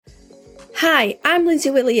Hi, I'm Lindsay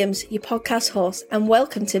Williams, your podcast host, and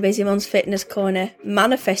welcome to Busy Mum's Fitness Corner,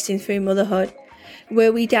 Manifesting Through Motherhood,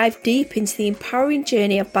 where we dive deep into the empowering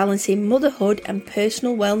journey of balancing motherhood and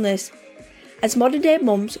personal wellness. As modern day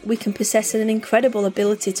mums, we can possess an incredible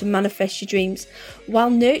ability to manifest your dreams while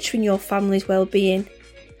nurturing your family's well-being.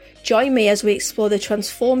 Join me as we explore the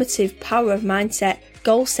transformative power of mindset,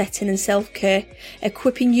 goal setting and self-care,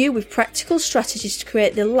 equipping you with practical strategies to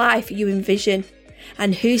create the life you envision.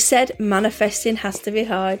 And who said manifesting has to be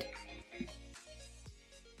hard?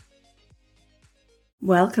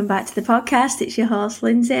 Welcome back to the podcast. It's your host,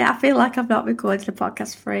 Lindsay. I feel like I've not recorded a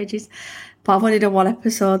podcast for ages, but I've only done one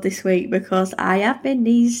episode this week because I have been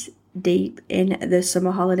knees deep in the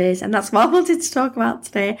summer holidays, and that's what I wanted to talk about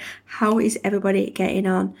today. How is everybody getting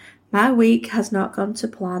on? My week has not gone to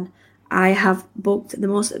plan. I have booked the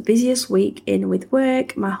most busiest week in with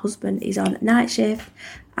work. My husband is on night shift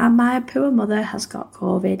and my poor mother has got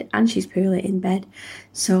COVID and she's poorly in bed.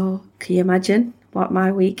 So can you imagine what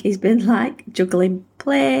my week has been like? Juggling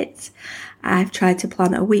plates. I've tried to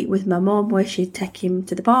plan a week with my mum where she'd take him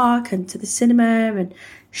to the park and to the cinema and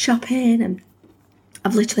shopping, and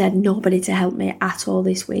I've literally had nobody to help me at all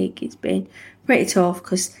this week. It's been pretty tough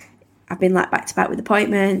because I've been like back to back with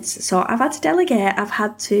appointments. So I've had to delegate. I've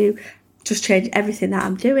had to just change everything that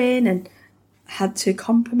I'm doing and had to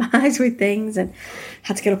compromise with things and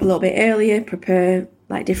had to get up a little bit earlier, prepare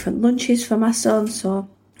like different lunches for my son. So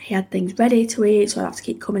he had things ready to eat. So I have to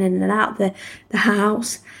keep coming in and out of the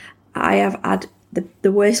house. I have had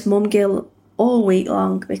the worst mum guilt all week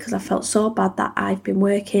long because I felt so bad that I've been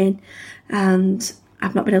working and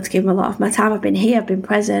I've not been able to give him a lot of my time. I've been here, I've been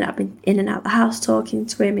present, I've been in and out of the house talking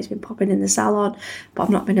to him. He's been popping in the salon, but I've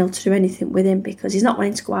not been able to do anything with him because he's not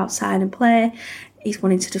wanting to go outside and play. He's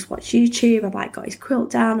wanting to just watch YouTube. I've like got his quilt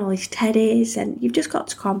down, all his teddies, and you've just got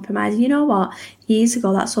to compromise. And you know what? Years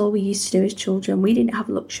ago, that's all we used to do as children. We didn't have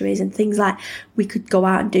luxuries and things like we could go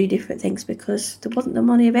out and do different things because there wasn't the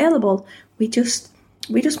money available. We just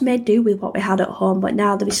made do with what we had at home. But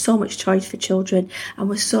now there is so much choice for children,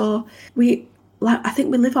 and I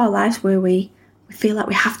think we live our lives where we feel like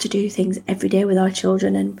we have to do things every day with our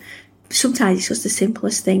children, and sometimes it's just the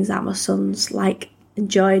simplest things that my son's like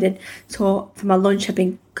enjoyed. And so for my lunch, I've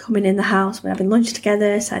been coming in the house, we're having lunch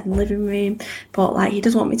together, sat in the living room, but like he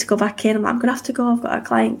doesn't want me to go back in. I'm like, I'm gonna have to go, I've got a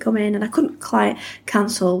client coming, and I couldn't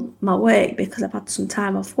cancel my work because I've had some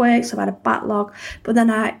time off work, so I've had a backlog. But then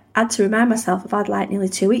I had to remind myself I've had like nearly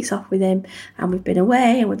 2 weeks off with him, and we've been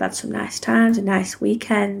away and we've had some nice times and nice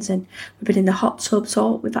weekends, and we've been in the hot tub,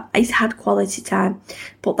 so he's had quality time.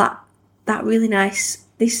 But that really nice,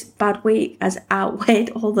 this bad week has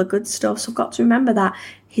outweighed all the good stuff. So I've got to remember that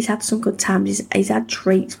he's had some good times. He's had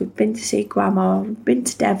treats. We've been to see grandma, we've been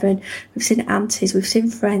to Devon, we've seen aunties, we've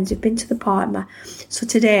seen friends, we've been to the park. So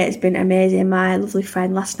today it's been amazing. My lovely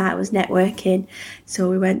friend last night was networking.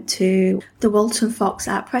 So we went to the Walton Fox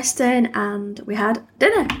at Preston and we had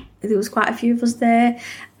dinner. There was quite a few of us there.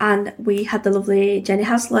 And we had the lovely Jenny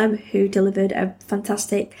Haslam who delivered a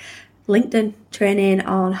fantastic LinkedIn training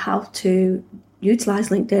on how to utilise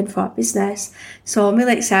LinkedIn for our business. So I'm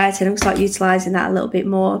really excited. I'm going to start utilising that a little bit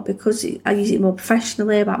more because I use it more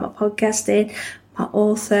professionally about my podcasting, my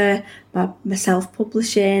author, my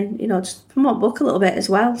self-publishing, just promote book a little bit as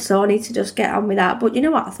well. So I need to just get on with that. But you know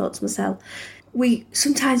what? I thought to myself, we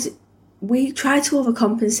try to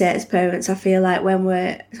overcompensate as parents, I feel like, when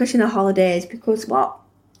we're, especially in the holidays, because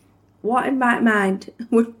what in my mind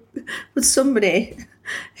would somebody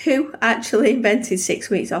who actually invented 6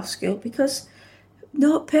 weeks off school? Because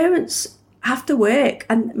no, parents have to work.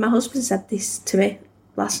 And my husband said this to me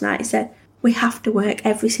last night. He said, we have to work.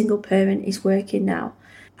 Every single parent is working now.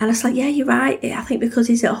 And I was like, yeah, you're right. I think because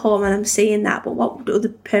he's at home and I'm seeing that, but what would other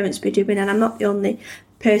parents be doing? And I'm not the only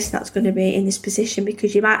person that's going to be in this position,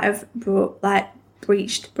 because you might have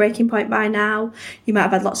reached breaking point by now. You might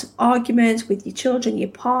have had lots of arguments with your children, your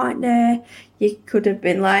partner. You could have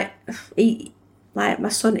been like my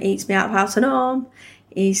son eats me out of house and home.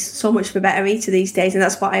 He's so much of a better eater these days, and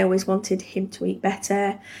that's what I always wanted him to eat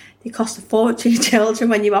better. They cost a fortune, children,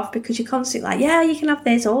 when you're off, because you're constantly like, yeah, you can have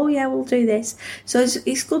this. Oh, yeah, we'll do this. So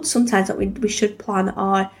it's good sometimes that we should plan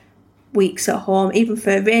our weeks at home, even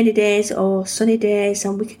for rainy days or sunny days,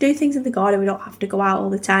 and we can do things in the garden. We don't have to go out all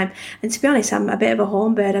the time. And to be honest, I'm a bit of a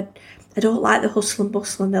home bird. I don't like the hustle and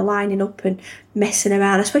bustle and the lining up and messing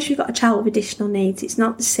around, especially if you've got a child with additional needs. It's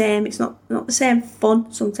not the same. It's not the same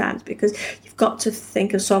fun sometimes, because you've got to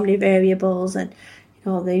think of so many variables and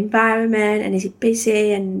the environment, and is it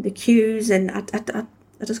busy, and the queues, and I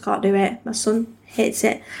just can't do it. My son hates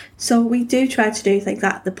it. So we do try to do things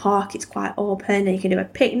like the park. It's quite open, and you can do a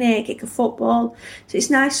picnic, kick a football. So it's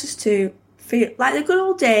nice just to feel like the good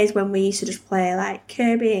old days when we used to just play like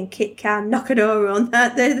Kirby and Kit Kat, knock a door on.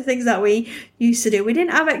 They're the things that we used to do. We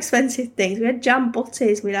didn't have expensive things. We had jam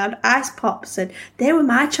butties, we had ice pops, and they were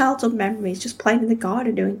my childhood memories, just playing in the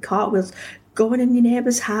garden, doing cartwheels, going in your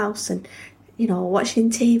neighbour's house and, you know, watching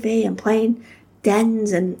TV and playing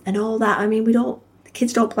dens and all that. I mean, the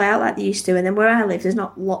kids don't play out like they used to. And then where I live, there's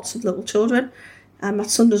not lots of little children. And my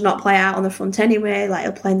son does not play out on the front anyway. Like,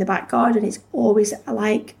 he'll play in the back garden. It's always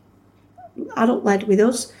like adult led with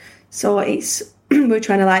us. So it's we're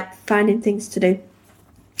trying to like finding things to do.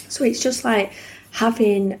 So it's just like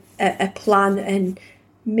having a plan and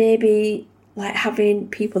maybe like having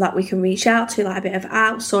people that we can reach out to, like a bit of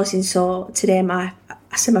outsourcing. So today I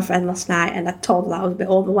saw my friend last night and I told her that I was a bit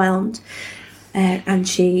overwhelmed. And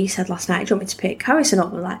she said last night, do you want me to pick Harrison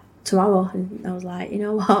up like tomorrow? And I was like, you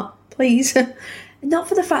know what, please. Not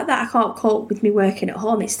for the fact that I can't cope with me working at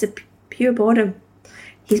home. It's the pure boredom.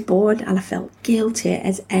 He's bored and I felt guilty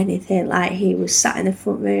as anything. Like, he was sat in the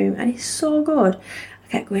front room and he's so good. I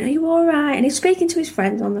kept going, are you all right? And he's speaking to his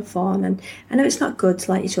friends on the phone. And I know it's not good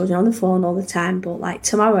to let your children on the phone all the time, but like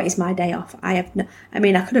tomorrow is my day off. I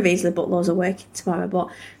could have easily booked loads of work in tomorrow, but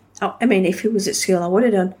I mean, if he was at school, I would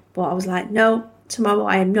have done. But I was like, no, tomorrow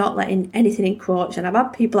I am not letting anything encroach. And I've had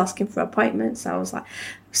people asking for appointments. So I was like,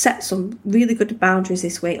 set some really good boundaries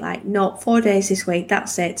this week. Like, no, 4 days this week,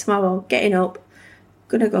 that's it. Tomorrow, getting up,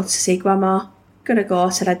 going to go to see Grandma. Going to go, I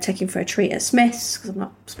said I'd take him for a treat at Smith's because I've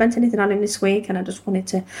not spent anything on him this week. And I just wanted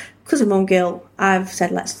to, because of mum guilt, I've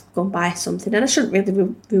said, let's go and buy something. And I shouldn't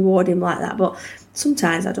really reward him like that. But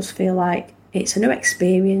sometimes I just feel like it's a new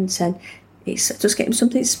experience and it's just getting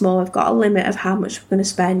something small. We've got a limit of how much we're going to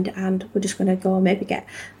spend, and we're just going to go maybe get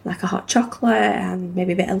like a hot chocolate and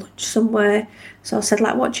maybe a bit of lunch somewhere. So I said,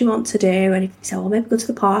 like, what do you want to do? And he said, well, maybe go to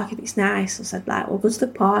the park if it's nice. I said, like, we'll go to the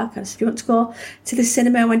park. I said, do you want to go to the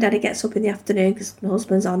cinema when Daddy gets up in the afternoon? Because my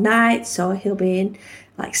husband's on night, so he'll be in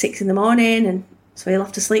like 6 a.m, and so he'll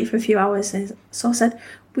have to sleep for a few hours. And so I said,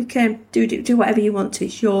 we can do whatever you want to.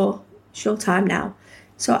 It's your time now.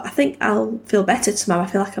 So I think I'll feel better tomorrow. I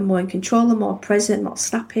feel like I'm more in control and more present, not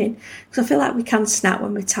snapping. Because I feel like we can snap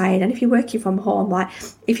when we're tired. And if you're working from home, like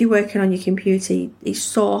if you're working on your computer, it's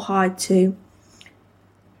so hard to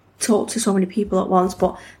talk to so many people at once.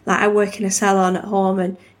 But like, I work in a salon at home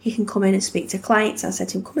and he can come in and speak to clients. I said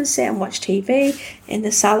to him, come and sit and watch TV in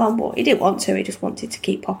the salon. But he didn't want to. He just wanted to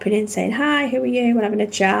keep popping in, saying, hi, who are you? And having a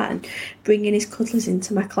chat and bringing his cuddlers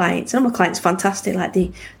into my clients. And my clients are fantastic. Like,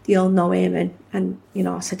 they all know him. And you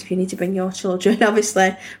know, I said, if you need to bring your children, obviously,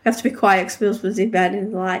 we have to be quiet because my husband's in bed.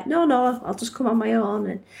 And they're like, no, I'll just come on my own.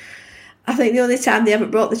 And I think the only time they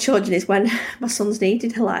haven't brought the children is when my son's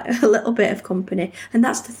needed like a little bit of company. And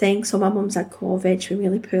that's the thing. So my mum's had COVID. She's been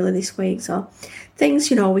really poorly this week. So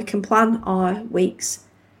things, you know, we can plan our weeks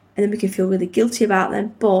and then we can feel really guilty about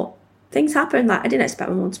them. But things happen. Like, I didn't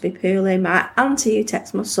expect my mum to be poorly. My auntie who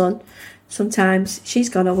texts my son, sometimes she's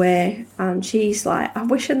gone away and she's like, I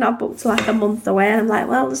wish I'd not booked like a month away. And I'm like,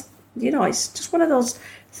 well, you know, it's just one of those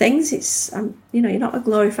things. It's, you know, you're not a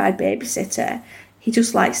glorified babysitter. He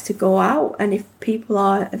just likes to go out, and if people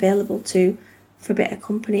are available for a bit of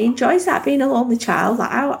company, he enjoys that, being a lonely child.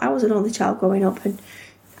 Like, I was an only child growing up, but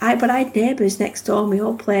I had neighbours next door and we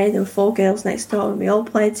all played. There were 4 girls next door and we all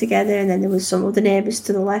played together, and then there was some other neighbours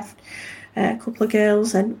to the left, a couple of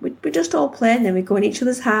girls, and we just all played, and then we'd go in each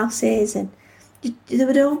other's houses, and there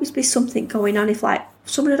would always be something going on. If like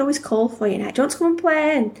someone would always call for you, like, do you want to come and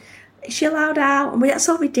play? And is she allowed out? And that's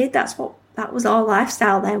all we did. That was our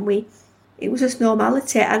lifestyle then. It was just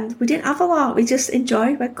normality, and we didn't have a lot. We just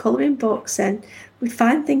enjoyed. We had colouring books and we'd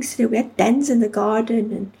find things to do. We had dens in the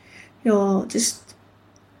garden, and you know, just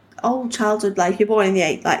old childhood. Like, if you're born in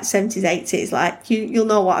the 70s, 80s, like you'll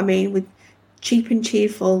know what I mean, with cheap and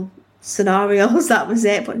cheerful scenarios. That was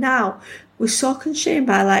it. But now we're so consumed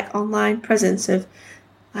by like online presence of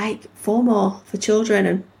like FOMO for children,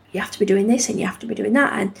 and you have to be doing this and you have to be doing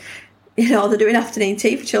that, and you know, they're doing afternoon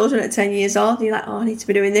tea for children at 10 years old, and you're like, oh, I need to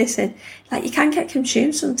be doing this. And like, you can get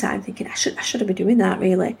consumed sometimes thinking, I shouldn't be doing that,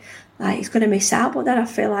 really. Like, it's going to miss out. But then I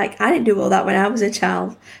feel like I didn't do all that when I was a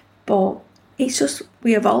child. But it's just,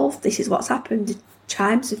 we evolved. This is what's happened. The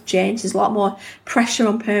times have changed. There's a lot more pressure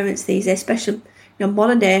on parents these days, especially, you know,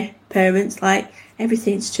 modern day parents. Like,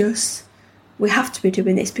 everything's just, we have to be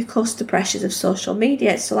doing this because the pressures of social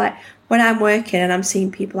media. So like, when I'm working and I'm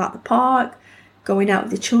seeing people at the park, going out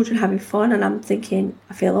with the children, having fun, and I'm thinking,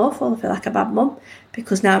 I feel awful, I feel like a bad mum,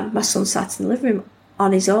 because now my son sat in the living room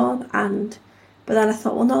on his own. But then I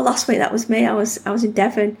thought, well, no, last week that was me. I was in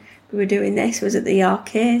Devon, we were doing this, we was at the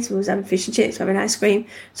arcades, we was having fish and chips, having ice cream.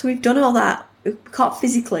 So we've done all that. We can't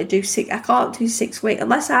physically do 6 weeks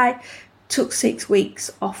unless I took 6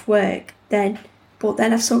 weeks off work, but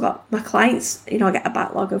then I've still got my clients, I get a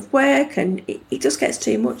backlog of work, and it just gets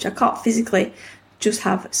too much. I can't physically just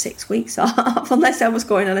have 6 weeks off unless I was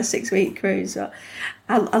going on a 6-week cruise. So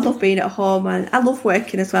I love being at home, and I love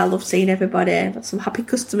working as well. I love seeing everybody. I've got some happy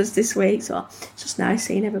customers this week, so it's just nice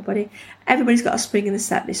seeing everybody. Everybody's got a spring in the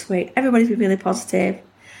step this week. Everybody's been really positive.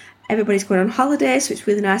 Everybody's going on holidays, so it's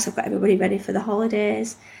really nice. I've got everybody ready for the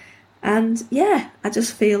holidays. And yeah, I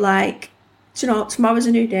just feel like, tomorrow's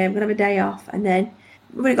a new day. I'm going to have a day off, and then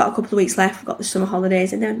we've only got a couple of weeks left. We've got the summer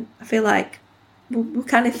holidays, and then I feel like we'll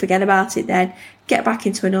kind of forget about it then, get back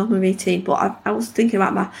into a normal routine. But I was thinking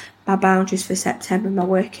about my boundaries for September, my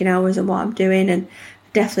working hours and what I'm doing, and I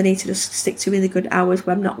definitely need to just stick to really good hours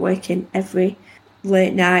where I'm not working every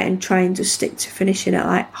late night, and try and just stick to finishing at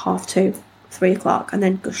like 2:30, 3 o'clock, and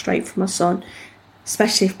then go straight for my son,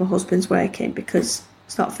 especially if my husband's working, because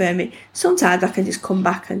it's not fair me. Sometimes I can just come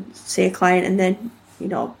back and see a client, and then,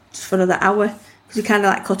 just for another hour, because you kind of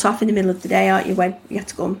like cut off in the middle of the day, aren't you, when you have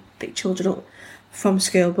to go and pick children up from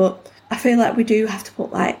school. But I feel like we do have to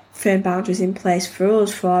put like firm boundaries in place for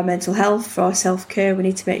us, for our mental health, for our self-care. We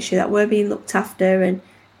need to make sure that we're being looked after, and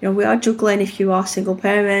we are juggling. If you are a single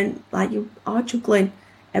parent, like, you are juggling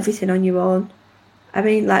everything on your own. I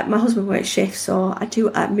mean, like, my husband works shifts, so I do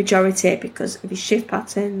a majority because of his shift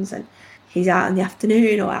patterns, and he's out in the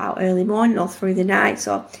afternoon or out early morning or through the night,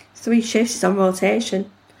 so 3 shifts is on rotation.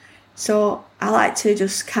 So I like to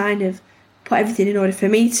just kind of put everything in order for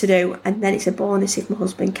me to do, and then it's a bonus if my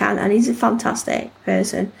husband can, and he's a fantastic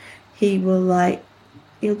person. He'll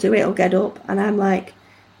do it, he'll get up, and I'm like,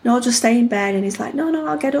 no, just stay in bed, and he's like, no,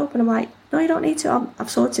 I'll get up, and I'm like, no, you don't need to, I've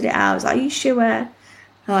sorted it out. I was like, are you sure?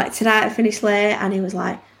 Like, tonight I finished late, and he was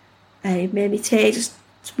like, he made me tea, just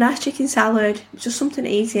some nice chicken salad, just something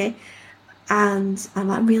easy, and I'm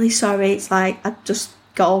like, I'm really sorry, it's like, I just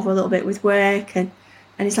got over a little bit with work, and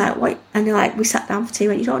he's like, what? And we sat down for tea,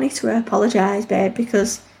 and went, you don't need to apologise, babe,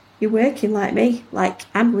 because you're working like me. Like,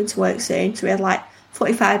 I'm going to work soon. So we had like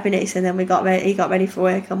 45 minutes, and then he got ready for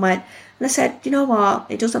work. And I said, you know what?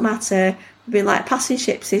 It doesn't matter. We've been like passing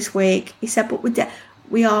ships this week. He said, but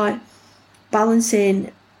we are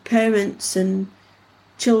balancing parents and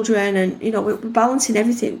children, and we're balancing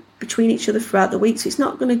everything between each other throughout the week. So it's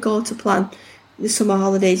not going to go to plan the summer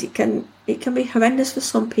holidays. It can be horrendous for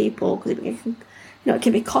some people, because it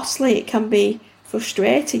can be costly, it can be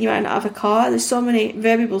frustrating, you might not have a car, there's so many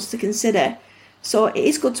variables to consider. So it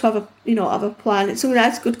is good to have a plan. It's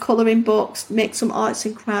sometimes good colouring books, make some arts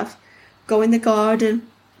and crafts, go in the garden,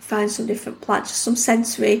 find some different plants, just some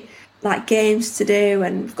sensory like games to do,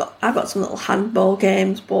 and I've got some little handball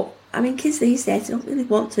games. But I mean, kids these days don't really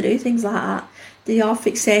want to do things like that. They are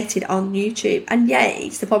fixated on YouTube, and yeah,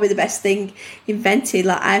 it's probably the best thing invented,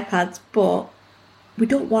 like iPads, but we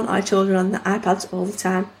don't want our children on the iPads all the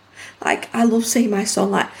time. Like, I love seeing my son,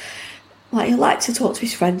 like he likes to talk to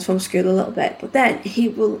his friends from school a little bit, but then he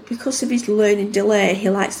will, because of his learning delay, he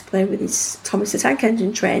likes to play with his Thomas the Tank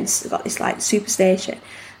Engine trains. They've got this like superstation,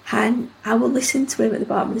 and I will listen to him at the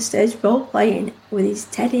bottom of the stairs role playing with his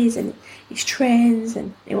teddies and his trains,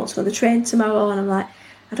 and he wants to go on the train tomorrow, and I'm like,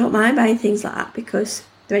 I don't mind buying things like that because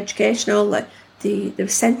they're educational, like they're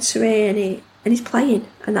sensory, and he's playing,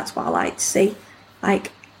 and that's what I like to see.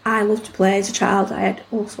 Like, I loved to play as a child. I had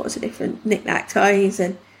all sorts of different knick-knack toys,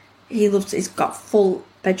 and he's got full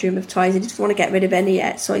bedroom of toys. He doesn't want to get rid of any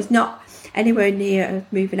yet, so he's not anywhere near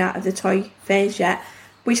moving out of the toy phase yet,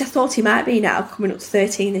 which I thought he might be now, coming up to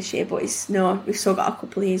 13 this year, but we've still got a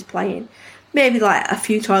couple of years playing. Maybe like a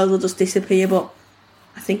few toys will just disappear, but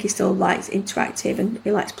I think he still likes interactive, and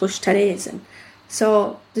he likes plush teddies, and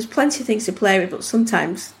so there's plenty of things to play with. But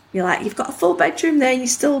sometimes you're like, you've got a full bedroom there and you're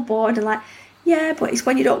still bored, and like, yeah, but it's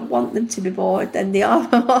when you don't want them to be bored, then they are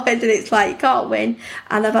bored, and it's like, you can't win.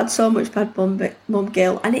 And I've had so much bad mum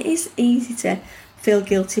guilt, and it is easy to feel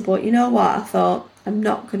guilty, but you know what, I thought, I'm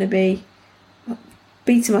not going to be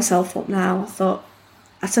beating myself up now.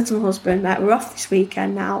 I said to my husband, right, we're off this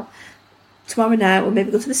weekend now. Tomorrow night we'll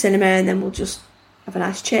maybe go to the cinema, and then we'll just have a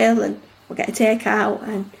nice chill, and we'll get a takeout,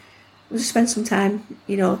 and we'll just spend some time,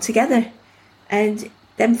 together. And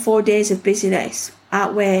them 4 days of busyness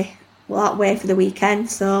outweigh for the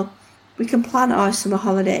weekend, so we can plan our summer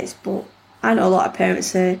holidays. But I know a lot of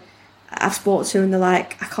parents I've spoken to, and they're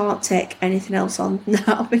like, I can't take anything else on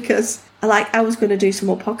now, because I was going to do some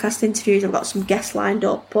more podcast interviews. I've got some guests lined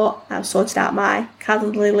up, but I've sorted out my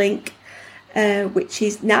Calendly link, which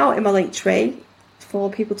is now in my link tree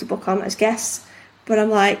for people to book on as guests. But I'm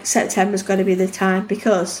like, September's got to be the time,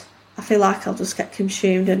 because I feel like I'll just get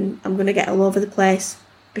consumed, and I'm going to get all over the place,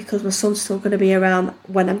 because my son's still going to be around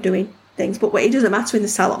when I'm doing things. But it doesn't matter in the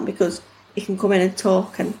salon, because he can come in and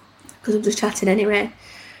talk, and because I'm just chatting anyway.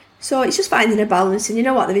 So it's just finding a balance, and you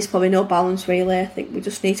know what, there is probably no balance really. I think we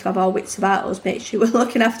just need to have our wits about us, make sure we're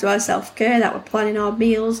looking after our self-care, that we're planning our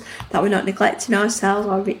meals, that we're not neglecting ourselves,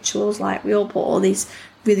 our rituals. Like, we all put all these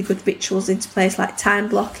really good rituals into place, like time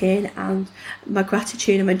blocking and my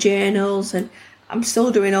gratitude and my journals, and I'm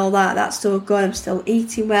still doing all that. That's still good. I'm still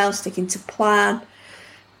eating well, sticking to plan,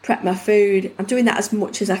 prep my food. I'm doing that as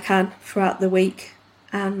much as I can throughout the week,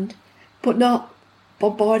 but not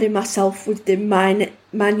bombarding myself with the minute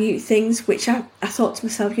things, which I thought to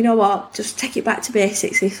myself, you know what, just take it back to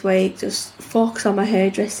basics this week, just focus on my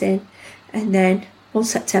hairdressing, and then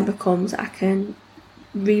once September comes I can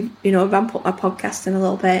ramp up my podcasting a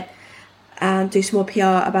little bit and do some more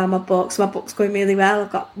PR about my book. So my book's going really well.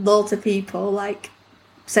 I've got loads of people like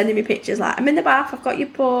sending me pictures like, I'm in the bath, I've got your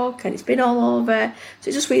book, and it's been all over. So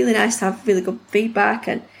it's just really nice to have really good feedback.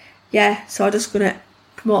 And yeah, so I'm just going to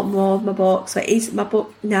promote more of my book. So my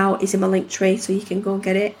book now is in my link tree, so you can go and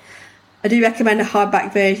get it. I do recommend a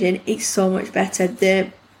hardback version. It's so much better.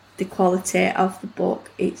 The quality of the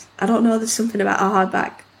book, I don't know, there's something about a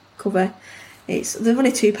hardback cover. They're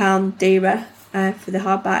only £2 dearer for the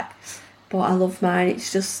hardback, but I love mine.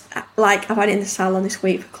 It's just like, I've had it in the salon this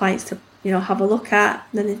week for clients to have a look at,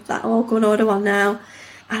 and then they're like, oh, go and order one now,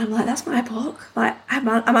 and I'm like, that's my book. Like, I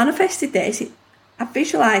manifested this. I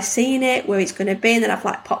visualised seeing it, where it's going to be, and then I've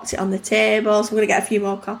like popped it on the table, so I'm going to get a few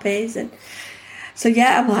more copies. And so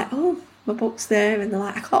yeah, I'm like, oh, my book's there, and they're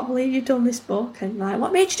like, I can't believe you've done this book, and like,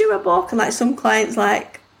 what made you do a book? And like, some clients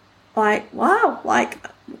like wow, like,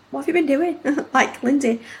 what have you been doing? Like,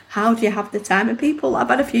 Lindsay, how do you have the time? And I've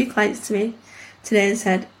had a few clients to me today and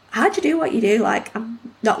said, how do you do what you do? Like, I'm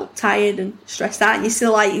not tired and stressed out, and you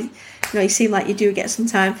still like, you seem like you do get some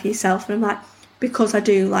time for yourself. And I'm like, because I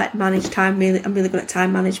do like manage time, I'm really good at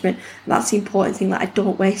time management, and that's the important thing. Like, I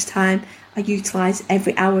don't waste time. I utilise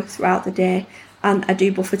every hour throughout the day, and I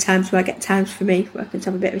do buffer times where I get times for me, where I can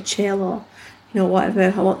have a bit of a chill or whatever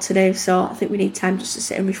I want to do. So I think we need time just to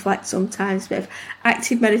sit and reflect sometimes. A bit of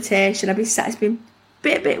active meditation. It's been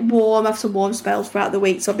a bit warm. I've some warm spells throughout the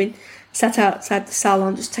week, so I've been sat outside the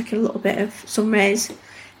salon just taking a little bit of sun rays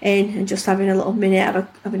in and just having a little minute,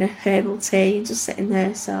 having a herbal tea and just sitting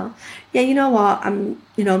there. So yeah, you know what, I'm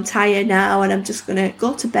tired now, and I'm just gonna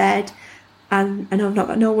go to bed, and I know I've not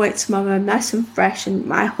got no work tomorrow. I'm nice and fresh, and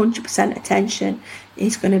my 100% attention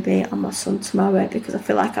is going to be on my son tomorrow, because I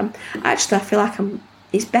feel like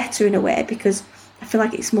it's better in a way, because I feel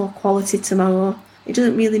like it's more quality tomorrow. It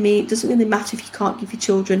doesn't really matter if you can't give your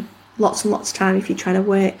children lots and lots of time if you're trying to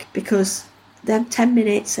work, because them 10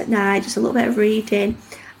 minutes at night, just a little bit of reading,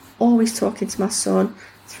 always talking to my son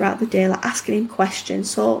throughout the day, like asking him questions,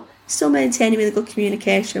 so still maintaining really good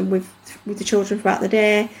communication with the children throughout the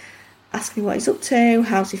day, asking what he's up to,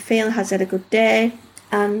 how's he feeling, has he had a good day.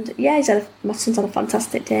 And yeah, my son's had a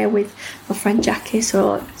fantastic day with my friend Jackie,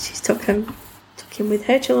 so she's took him with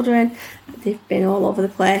her children. They've been all over the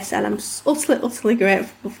place, and I'm utterly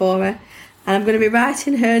grateful for her, and I'm going to be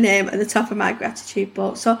writing her name at the top of my gratitude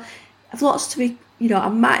book. So I've lots to be, I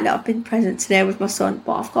might not have been present today with my son,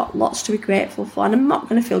 but I've got lots to be grateful for, and I'm not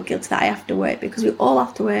going to feel guilty that I have to work, because we all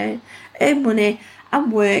have to earn money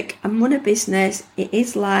and work and run a business. It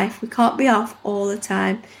is life. We can't be off all the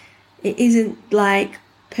time. It isn't like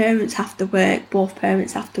parents have to work, both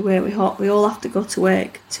parents have to work. We all have to go to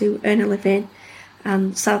work to earn a living,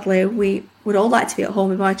 and sadly we would all like to be at home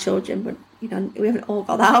with our children, but we haven't all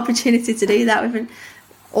got that opportunity to do that. We haven't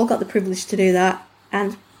all got the privilege to do that,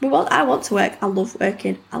 and I want to work. I love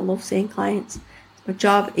working. I love seeing clients. It's my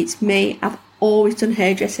job. It's me. I've always done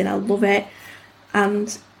hairdressing. I love it,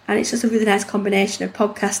 and it's just a really nice combination of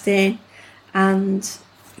podcasting, and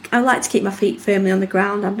I like to keep my feet firmly on the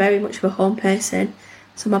ground. I'm very much of a home person.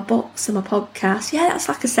 So my books and my podcast, yeah, that's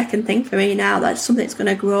like a second thing for me now. That's something that's going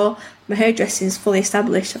to grow. My hairdressing is fully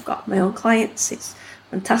established. I've got my own clients. It's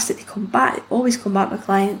fantastic. They always come back, my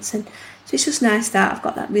clients. And so it's just nice that I've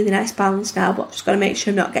got that really nice balance now, but I've just got to make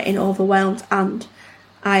sure I'm not getting overwhelmed, and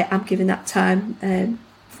I am giving that time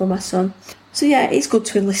for my son. So yeah, it's good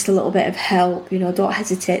to enlist a little bit of help. Don't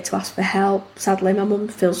hesitate to ask for help. Sadly, my mum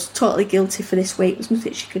feels totally guilty for this week. There's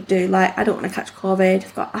nothing she could do. Like, I don't want to catch COVID.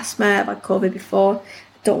 I've got asthma. I've had COVID before.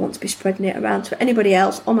 I don't want to be spreading it around to anybody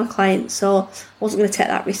else or my clients. So I wasn't going to take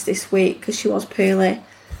that risk this week, because she was poorly.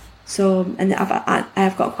 So, and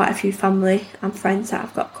I've got quite a few family and friends that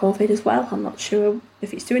have got COVID as well. I'm not sure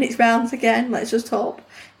if it's doing its rounds again. Let's just hope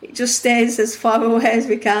it just stays as far away as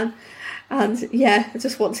we can. And yeah, I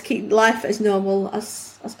just want to keep life as normal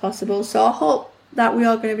as possible. So I hope that we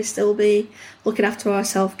are going to still be looking after our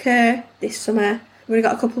self-care this summer. We've only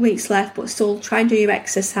got a couple of weeks left, but still try and do your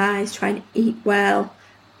exercise, try and eat well,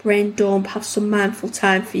 brain dump, have some mindful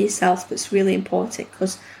time for yourself. That's really important,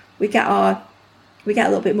 because we get a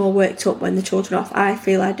little bit more worked up when the children are off. I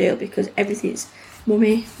feel I do, because everything's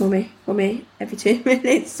mummy every 2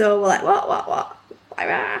 minutes. So we're like, what?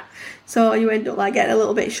 So you end up like getting a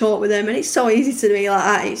little bit short with them, and it's so easy to be like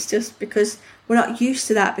that. It's just because we're not used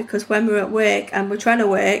to that, because when we're at work and we're trying to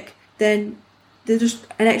work, then they're just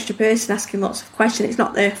an extra person asking lots of questions. It's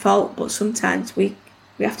not their fault, but sometimes we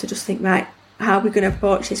have to just think, right, how are we going to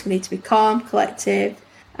approach this? We need to be calm, collective,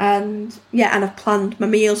 and I've planned my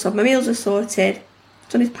meals. So my meals are sorted.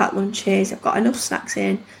 Done his packed lunches. I've got enough snacks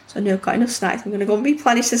in, so I know I've got enough snacks. I'm going to go and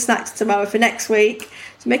replenish the snacks tomorrow for next week.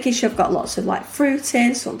 So making sure I've got lots of like fruit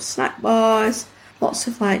in, some snack bars, lots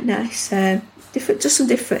of like nice some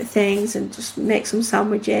different things, and just make some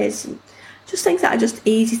sandwiches and just things that are just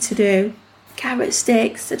easy to do. Carrot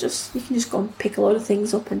sticks. You can just go and pick a load of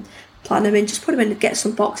things up and plan them in. Just put them in and get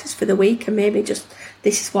some boxes for the week, and maybe just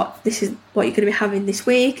this is what you're going to be having this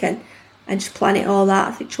week, and just plan it all out.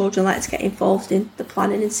 I think children like to get involved in the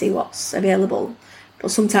planning and see what's available, but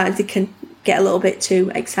sometimes they can get a little bit too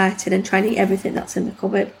excited and try and eat everything that's in the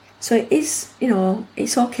cupboard. So it is,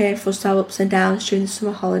 it's okay for us to have ups and downs during the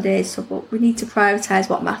summer holidays, but we need to prioritise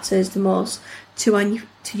what matters the most to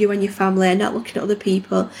you and your family, and not looking at other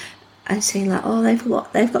people and saying like, oh,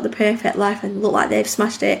 they've got the perfect life and look like they've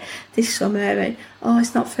smashed it this summer, and oh,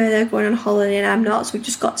 it's not fair, they're going on holiday and I'm not. So we've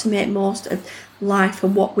just got to make most of life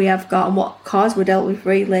and what we have got and what cards we're dealt with,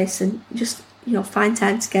 really, and just find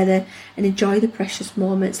time together and enjoy the precious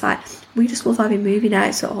moments. Like, we just love having movie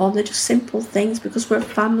nights at home. They're just simple things, because we're a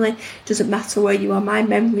family. It doesn't matter where you are. My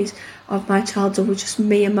memories of my childhood were just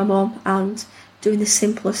me and my mum and doing the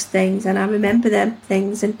simplest things, and I remember them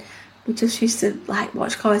things, and we just used to like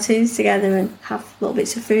watch cartoons together and have little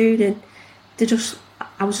bits of food, and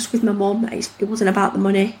I was just with my mum. It wasn't about the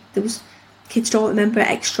money. Kids don't remember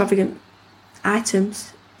extravagant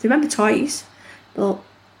items. They remember toys, but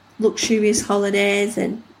luxurious holidays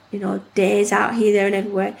and days out here, there and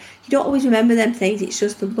everywhere, you don't always remember them things. It's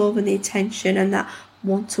just the love and the attention and that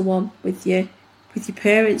one-to-one with your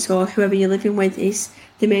parents or whoever you're living with is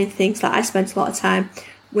the main things. Like, I spent a lot of time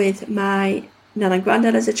with my nan and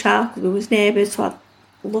granddad as a child, because we was neighbours, so I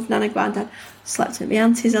loved nan and granddad. Slept at my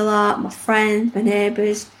aunties a lot, my friends, my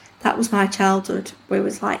neighbours. That was my childhood, where it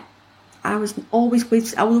was like I was always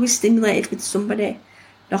stimulated with somebody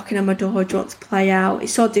knocking on my door, do you want to play out?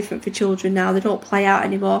 It's so different for children now. They don't play out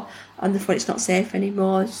anymore on the front. It's not safe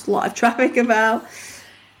anymore. There's a lot of traffic about.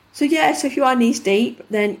 So if you are knees deep,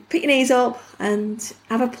 then pick your knees up and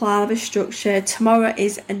have a plan, have a structure. Tomorrow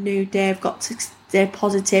is a new day. I've got to stay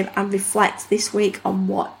positive and reflect this week on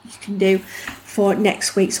what you can do for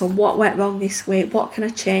next week. So what went wrong this week? What can I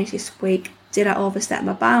change this week? Did I overstep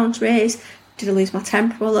my boundaries? Did I lose my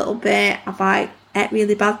temper a little bit? Have I ate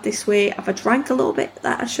really bad this week? Have I drank a little bit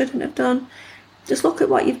that I shouldn't have done? Just look at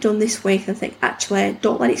what you've done this week and think, actually,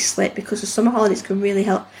 don't let it slip, because the summer holidays can really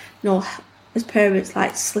help, as parents,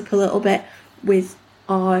 like, slip a little bit with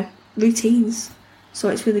our routines. So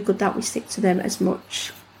it's really good that we stick to them as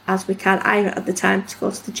much as we can. I haven't had the time to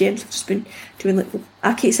go to the gym, so I've just been doing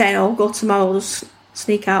I keep saying, I'll go tomorrow, I'll just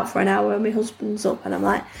sneak out for an hour, and my husband's up, and I'm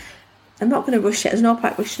like, I'm not going to rush it. There's no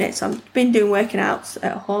point rushing it. So I've been doing working out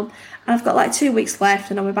at home, and I've got like 2 weeks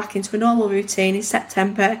left, and I'll be back into a normal routine in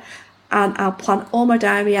September, and I'll plan all my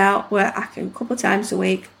diary out where I can, a couple of times a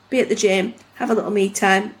week, be at the gym, have a little me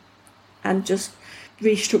time, and just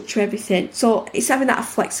restructure everything. So it's having that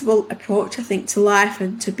flexible approach, I think, to life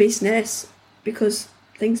and to business, because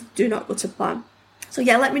things do not go to plan. So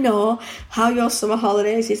let me know how your summer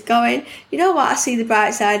holidays is going. You know what? I see the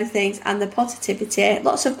bright side of things and the positivity,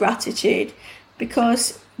 lots of gratitude,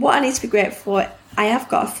 because what I need to be grateful for, I have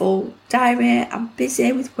got a full diary. I'm busy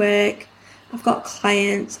with work. I've got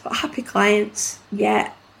clients, I've got happy clients.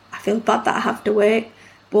 I feel bad that I have to work,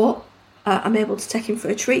 but I'm able to take him for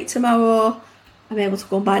a treat tomorrow. I'm able to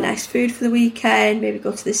go and buy nice food for the weekend, maybe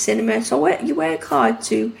go to the cinema. So you work hard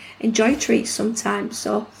to enjoy treats sometimes.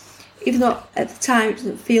 So even though at the time it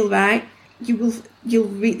doesn't feel right, you'll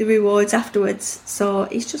reap the rewards afterwards. So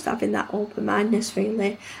it's just having that open-mindedness,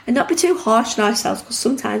 really, and not be too harsh on ourselves, because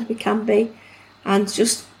sometimes we can be. And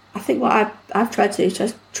just, I think what I've tried to do is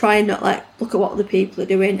just try and not look at what other people are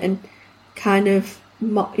doing and kind of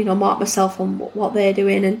mark myself on what they're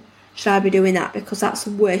doing, and should I be doing that, because that's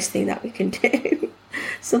the worst thing that we can do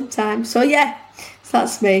sometimes. So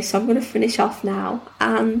that's me. So I'm going to finish off now,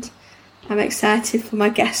 and I'm excited for my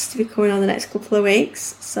guests to be coming on the next couple of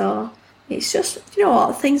weeks. So it's just,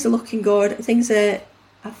 things are looking good.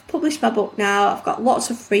 I've published my book now. I've got lots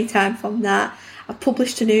of free time from that. I've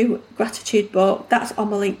published a new gratitude book. That's on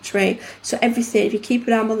my Linktree. So everything, if you keep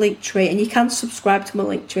it on my Linktree, and you can subscribe to my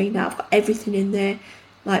Linktree now, I've got everything in there,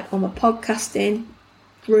 like all my podcasting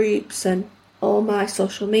groups and all my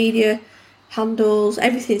social media handles,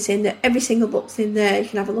 everything's in there, every single book's in there, you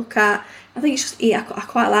can have a look at. I think it's just, I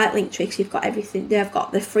quite like Linktree because you've got everything there. I've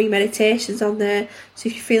got the free meditations on there, so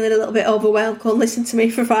if you're feeling a little bit overwhelmed, go and listen to me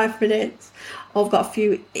for 5 minutes. I've got a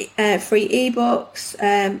few free ebooks,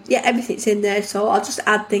 everything's in there, so I'll just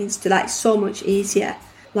add things to like so much easier,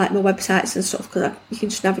 like my websites and stuff, because you can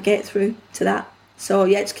just navigate through to that. So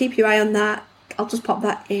yeah, just keep your eye on that. I'll just pop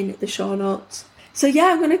that in the show notes. So yeah,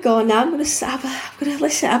 I'm going to go now. I'm going to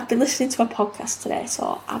listen. I've been listening to a podcast today,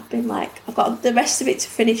 so I've got the rest of it to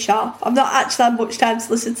finish off. I've not actually had much time to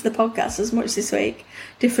listen to the podcast as much this week.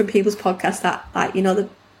 Different people's podcasts that, like, you know,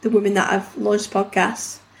 the women that have launched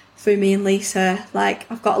podcasts through me and Lisa. Like,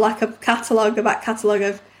 I've got like a back catalogue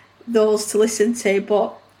of those to listen to,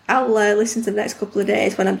 but I'll listen to the next couple of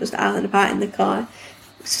days when I'm just out and about in the car.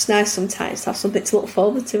 It's just nice sometimes to have something to look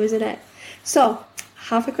forward to, isn't it? So,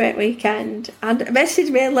 have a great weekend, and message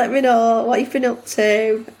me and let me know what you've been up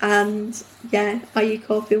to, and yeah, are you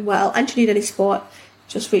coping well? And if you need any support,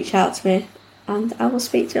 just reach out to me, and I will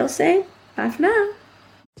speak to you soon. Bye for now.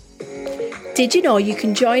 Did you know you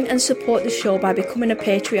can join and support the show by becoming a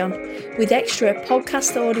Patreon with extra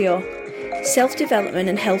podcast audio, self-development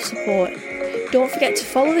and health support? Don't forget to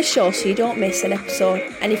follow the show so you don't miss an episode,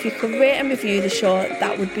 and if you could rate and review the show,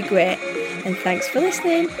 that would be great. And thanks for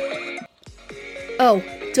listening. Oh,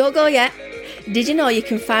 don't go yet. Did you know you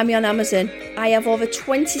can find me on Amazon? I have over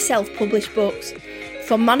 20 self-published books.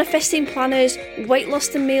 From manifesting planners, weight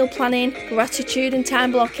loss and meal planning, gratitude and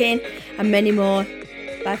time blocking, and many more.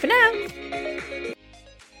 Bye for now.